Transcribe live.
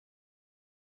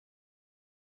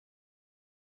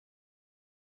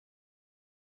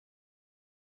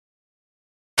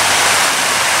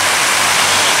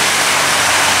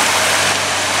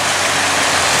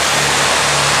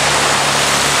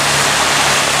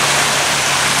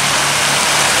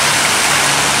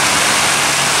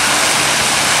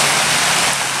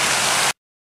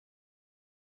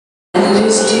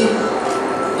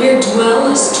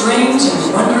strange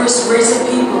and wondrous race of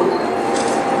people,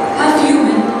 half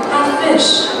human, half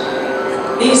fish.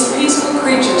 These peaceful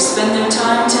creatures spend their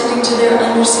time tending to their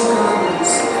undersea gardens.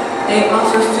 They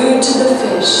offer food to the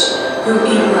fish, who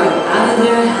eat right out of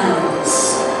their hand.